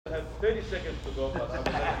have 30 seconds to go, but I will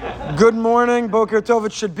let you. Good morning, Boker Tov.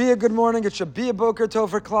 It should be a good morning. It should be a Boker Tov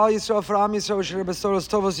for Klal Yisrael, for Am Yisrael, Shir Besoros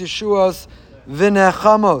Tovos Yeshuos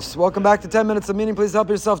V'nechamos. Welcome back to 10 Minutes of Meaning. Please help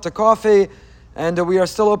yourself to coffee. And we are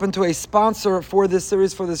still open to a sponsor for this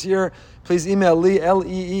series for this year. Please email Lee,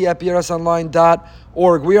 Lee, at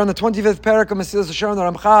brsonline.org. We are on the 25th parak of Mesilas Yesharim. The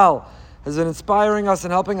Ramchal has been inspiring us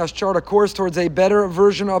and helping us chart a course towards a better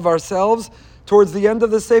version of ourselves. Towards the end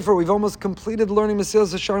of the Sefer, we've almost completed learning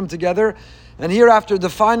Mesilas Yesharim together. And here, after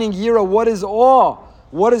defining Yira, what is awe,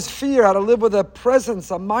 what is fear, how to live with a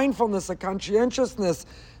presence, a mindfulness, a conscientiousness,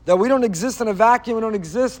 that we don't exist in a vacuum, we don't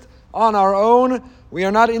exist on our own. We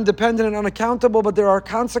are not independent and unaccountable, but there are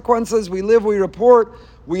consequences. We live, we report,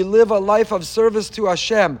 we live a life of service to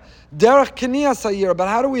Hashem. Derech Keniyas Hayira, but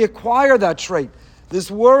how do we acquire that trait?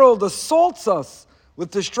 This world assaults us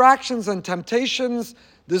with distractions and temptations.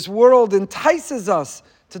 This world entices us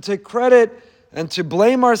to take credit and to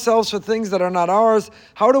blame ourselves for things that are not ours.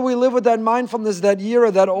 How do we live with that mindfulness, that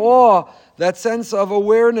yira, that awe, that sense of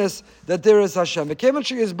awareness that there is Hashem? So the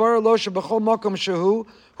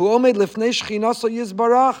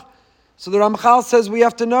Ramchal says we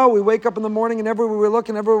have to know. We wake up in the morning and everywhere we look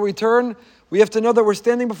and everywhere we turn, we have to know that we're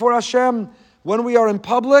standing before Hashem when we are in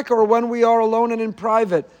public or when we are alone and in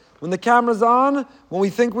private. When the camera's on, when we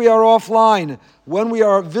think we are offline, when we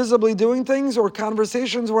are visibly doing things or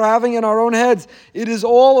conversations we're having in our own heads, it is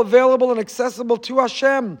all available and accessible to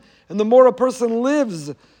Hashem. And the more a person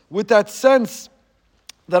lives with that sense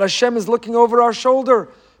that Hashem is looking over our shoulder,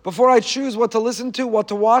 before I choose what to listen to, what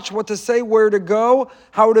to watch, what to say, where to go,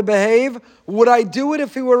 how to behave, would I do it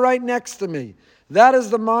if He were right next to me? That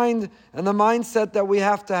is the mind and the mindset that we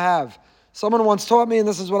have to have. Someone once taught me, and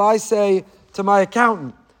this is what I say to my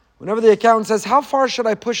accountant. Whenever the accountant says, how far should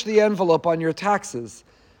I push the envelope on your taxes?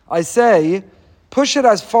 I say, push it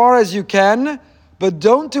as far as you can, but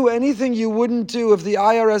don't do anything you wouldn't do if the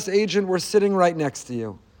IRS agent were sitting right next to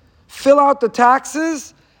you. Fill out the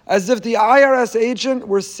taxes as if the IRS agent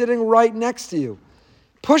were sitting right next to you.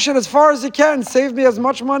 Push it as far as you can. Save me as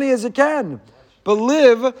much money as you can. But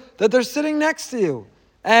live that they're sitting next to you.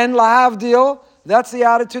 And lahavdil, that's the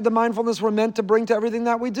attitude, the mindfulness we're meant to bring to everything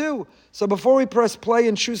that we do. So before we press play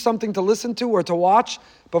and choose something to listen to or to watch,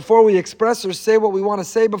 before we express or say what we want to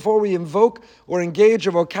say, before we invoke or engage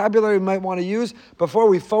a vocabulary we might want to use, before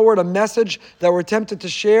we forward a message that we're tempted to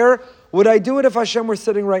share, would I do it if Hashem were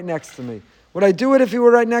sitting right next to me? Would I do it if He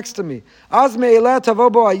were right next to me? You're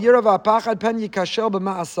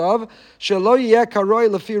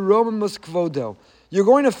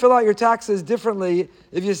going to fill out your taxes differently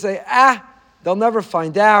if you say, they'll never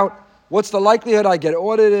find out. What's the likelihood I get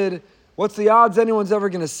audited? What's the odds anyone's ever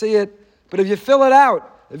going to see it? But if you fill it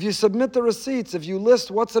out, if you submit the receipts, if you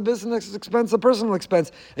list what's a business expense, a personal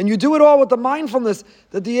expense, and you do it all with the mindfulness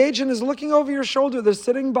that the agent is looking over your shoulder, they're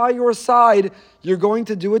sitting by your side, you're going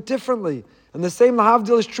to do it differently. And the same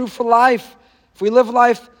lahavdil is true for life. If we live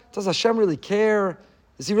life, does Hashem really care?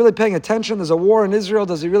 Is He really paying attention? There's a war in Israel.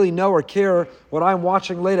 Does He really know or care what I'm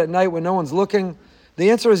watching late at night when no one's looking?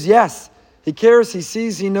 The answer is yes. He cares, He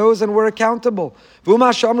sees, He knows, and we're accountable. And the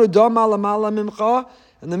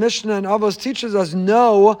Mishnah in Avos teaches us,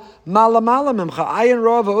 no,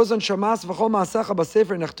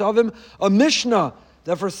 a Mishnah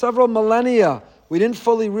that for several millennia we didn't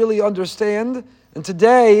fully really understand, and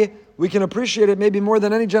today we can appreciate it maybe more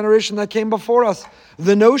than any generation that came before us.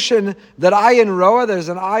 The notion that ayin roa, there's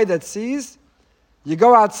an eye that sees. You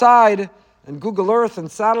go outside and Google Earth and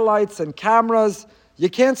satellites and cameras, you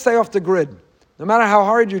can't stay off the grid. No matter how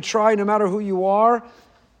hard you try, no matter who you are,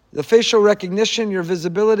 the facial recognition, your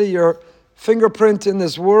visibility, your fingerprint in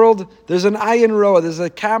this world, there's an ayin roa, there's a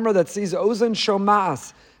camera that sees ozen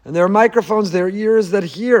shomas, and there are microphones, there are ears that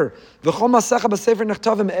hear. Everything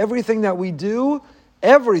that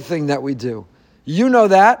we do. You know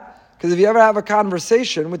that, because if you ever have a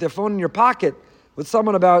conversation with your phone in your pocket, with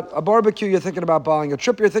someone about a barbecue you're thinking about buying, a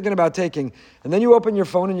trip you're thinking about taking, and then you open your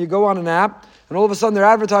phone and you go on an app, and all of a sudden they're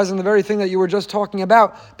advertising the very thing that you were just talking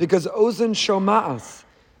about, because ozen shoma'as,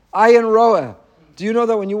 ayin roa. Do you know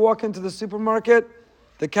that when you walk into the supermarket,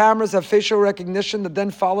 the cameras have facial recognition that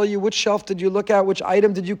then follow you? Which shelf did you look at? Which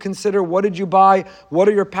item did you consider? What did you buy? What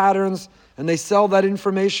are your patterns? And they sell that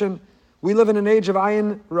information. We live in an age of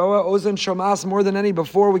ayin roa, ozen shomas, more than any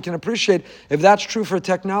before. We can appreciate if that's true for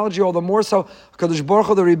technology, all the more so. Kadosh Baruch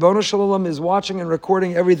Hu, the Ribono Shel Olam, is watching and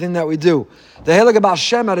recording everything that we do. The Heilige Baal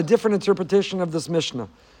Shem had a different interpretation of this Mishnah.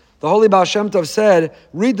 The Holy Baal Shem Tov said,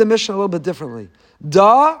 read the Mishnah a little bit differently.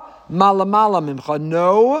 Da malamala mimcha.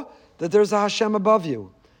 Know that there's a Hashem above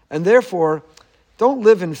you. And therefore, don't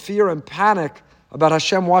live in fear and panic about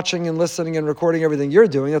Hashem watching and listening and recording everything you're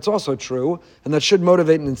doing. That's also true, and that should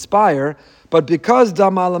motivate and inspire. But because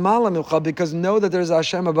because know that there's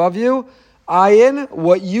Hashem above you, ayin,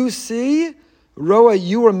 what you see, roa,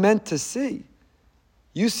 you were meant to see.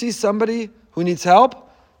 You see somebody who needs help,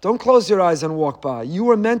 don't close your eyes and walk by. You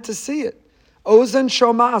were meant to see it. Ozen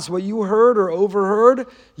shomas, what you heard or overheard,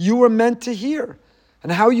 you were meant to hear.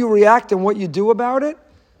 And how you react and what you do about it,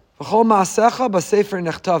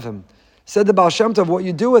 said the Baal Shem Tov, what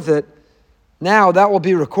you do with it, now that will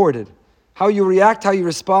be recorded. How you react, how you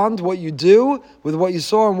respond, what you do with what you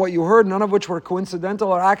saw and what you heard, none of which were coincidental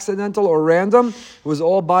or accidental or random. It was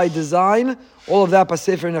all by design. All of that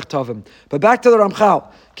b'sefer nechtavim. But back to the Ramchal.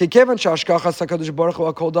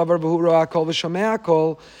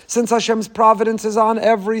 Since Hashem's providence is on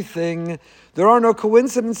everything, there are no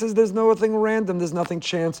coincidences, there's nothing random, there's nothing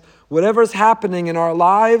chance. Whatever's happening in our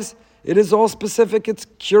lives, it is all specific, it's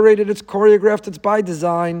curated, it's choreographed, it's by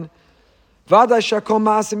design. All the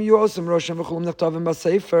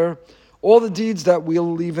deeds that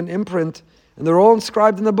we'll leave an imprint, and they're all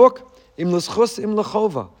inscribed in the book.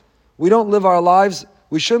 We don't live our lives,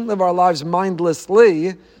 we shouldn't live our lives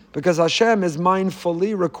mindlessly, because Hashem is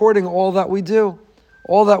mindfully recording all that we do.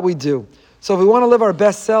 All that we do. So if we want to live our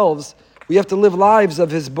best selves, we have to live lives of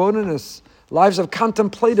hisbonenus, lives of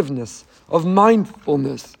contemplativeness, of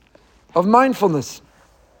mindfulness.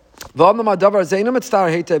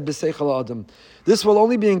 This will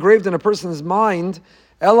only be engraved in a person's mind.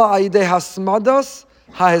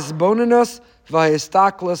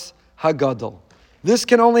 This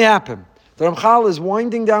can only happen. The Ramchal is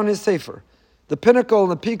winding down his sefer, the pinnacle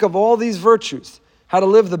and the peak of all these virtues. How to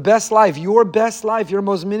live the best life, your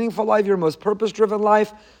most meaningful life, your most purpose-driven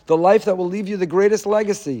life, the life that will leave you the greatest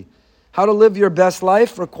legacy. How to live your best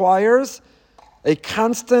life requires a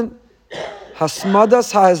constant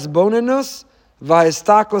hasmadas ha'ezbonenus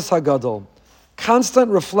va'estaklos hagadol. Constant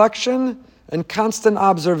reflection and constant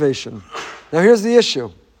observation. Now here's the issue.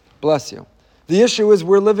 Bless you. The issue is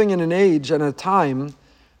we're living in an age and a time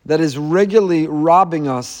that is regularly robbing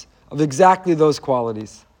us of exactly those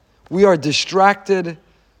qualities. We are distracted,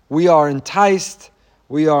 we are enticed,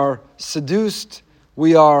 we are seduced,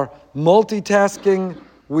 we are multitasking,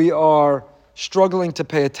 we are struggling to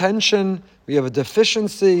pay attention, we have a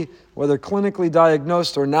deficiency, whether clinically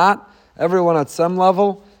diagnosed or not. Everyone at some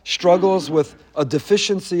level struggles with a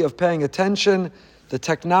deficiency of paying attention. The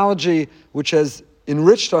technology, which has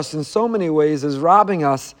enriched us in so many ways, is robbing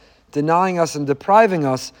us, denying us, and depriving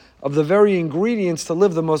us of the very ingredients to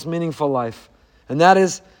live the most meaningful life. And that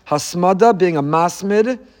is hasmada, being a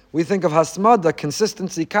masmid. We think of hasmada,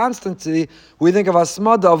 consistency, constancy. We think of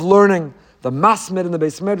hasmada, of learning. The masmid in the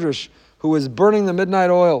Beis Medrash, who is burning the midnight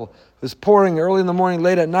oil, who's pouring early in the morning,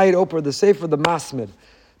 late at night, Oprah, the sefer, the masmid.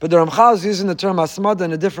 But the Ramchal is using the term hasmada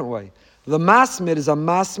in a different way. The masmid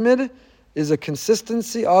is a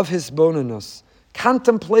consistency of hisbonenus,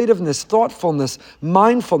 contemplativeness, thoughtfulness,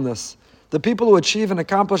 mindfulness. The people who achieve and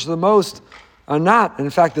accomplish the most are not. In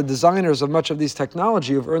fact, the designers of much of these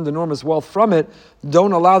technology who've earned enormous wealth from it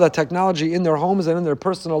don't allow that technology in their homes and in their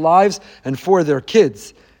personal lives and for their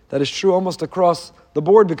kids. That is true almost across the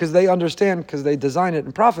board because they understand, because they design it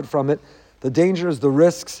and profit from it, the dangers, the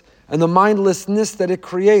risks, and the mindlessness that it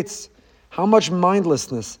creates. How much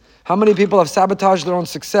mindlessness? How many people have sabotaged their own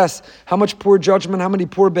success? How much poor judgment? How many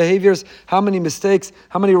poor behaviors? How many mistakes?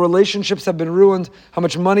 How many relationships have been ruined? How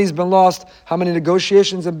much money's been lost? How many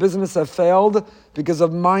negotiations in business have failed because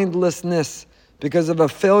of mindlessness? Because of a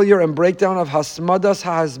failure and breakdown of hasmadas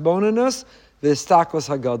ha'hazbonenus v'istaklos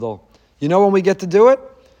hagadol. You know when we get to do it?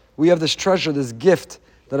 We have this treasure, this gift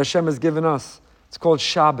that Hashem has given us. It's called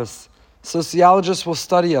Shabbos. Sociologists will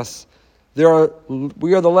study us. We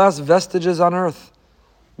are the last vestiges on earth.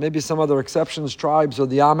 Maybe some other exceptions, tribes or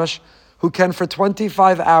the Amish, who can for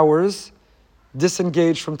 25 hours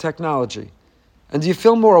disengage from technology. And do you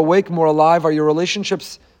feel more awake, more alive? Are your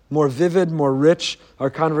relationships more vivid, more rich? Are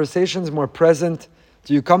conversations more present?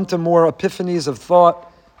 Do you come to more epiphanies of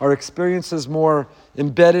thought? Are experiences more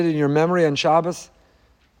embedded in your memory on Shabbos?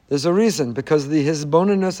 There's a reason, because the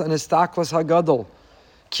hisbonenus and histaklos hagadol.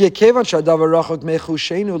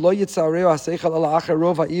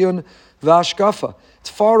 It's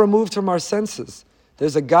far removed from our senses.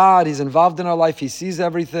 There's a God, He's involved in our life, He sees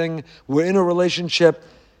everything, we're in a relationship,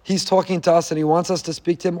 He's talking to us and He wants us to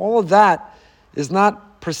speak to Him. All of that is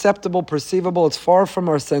not perceptible, perceivable, it's far from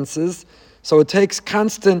our senses, so it takes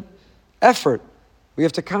constant effort. We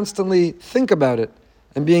have to constantly think about it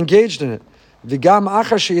and be engaged in it. And even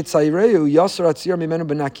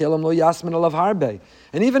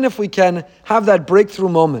if we can have that breakthrough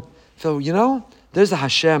moment, feel, there's a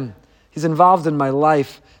Hashem. He's involved in my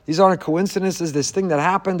life. These aren't coincidences. This thing that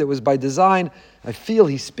happened, it was by design. I feel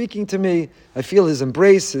He's speaking to me. I feel His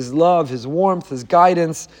embrace, His love, His warmth, His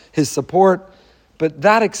guidance, His support. But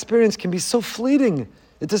that experience can be so fleeting.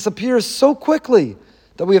 It disappears so quickly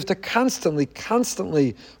that we have to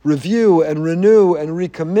constantly review and renew and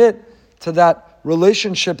recommit to that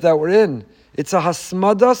relationship that we're in. It's a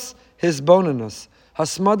hasmadas hisbonenus.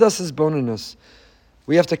 Hasmadas hisbonenus.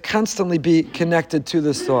 We have to constantly be connected to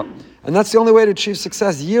this thought. And that's the only way to achieve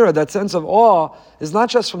success. Yira, that sense of awe, is not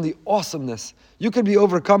just from the awesomeness. You could be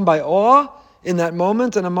overcome by awe in that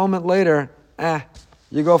moment, and a moment later,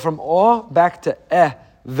 you go from awe back to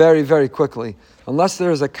very, very quickly. Unless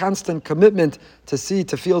there is a constant commitment to see,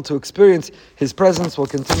 to feel, to experience His presence. We'll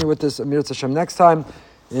continue with this Amir Hashem next time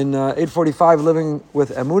in 8:45, Living with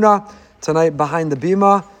Emunah. Tonight, Behind the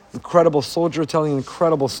Bima, incredible soldier telling an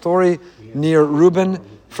incredible story near Reuben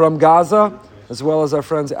from Gaza, as well as our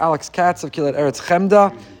friends Alex Katz of Kilat Eretz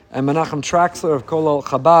Chemda and Menachem Traxler of Kolal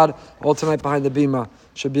Chabad, all tonight Behind the Bima.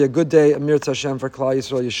 Should be a good day, Amir Hashem, for Klal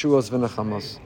Yisrael, Yeshuos v'Nechamos.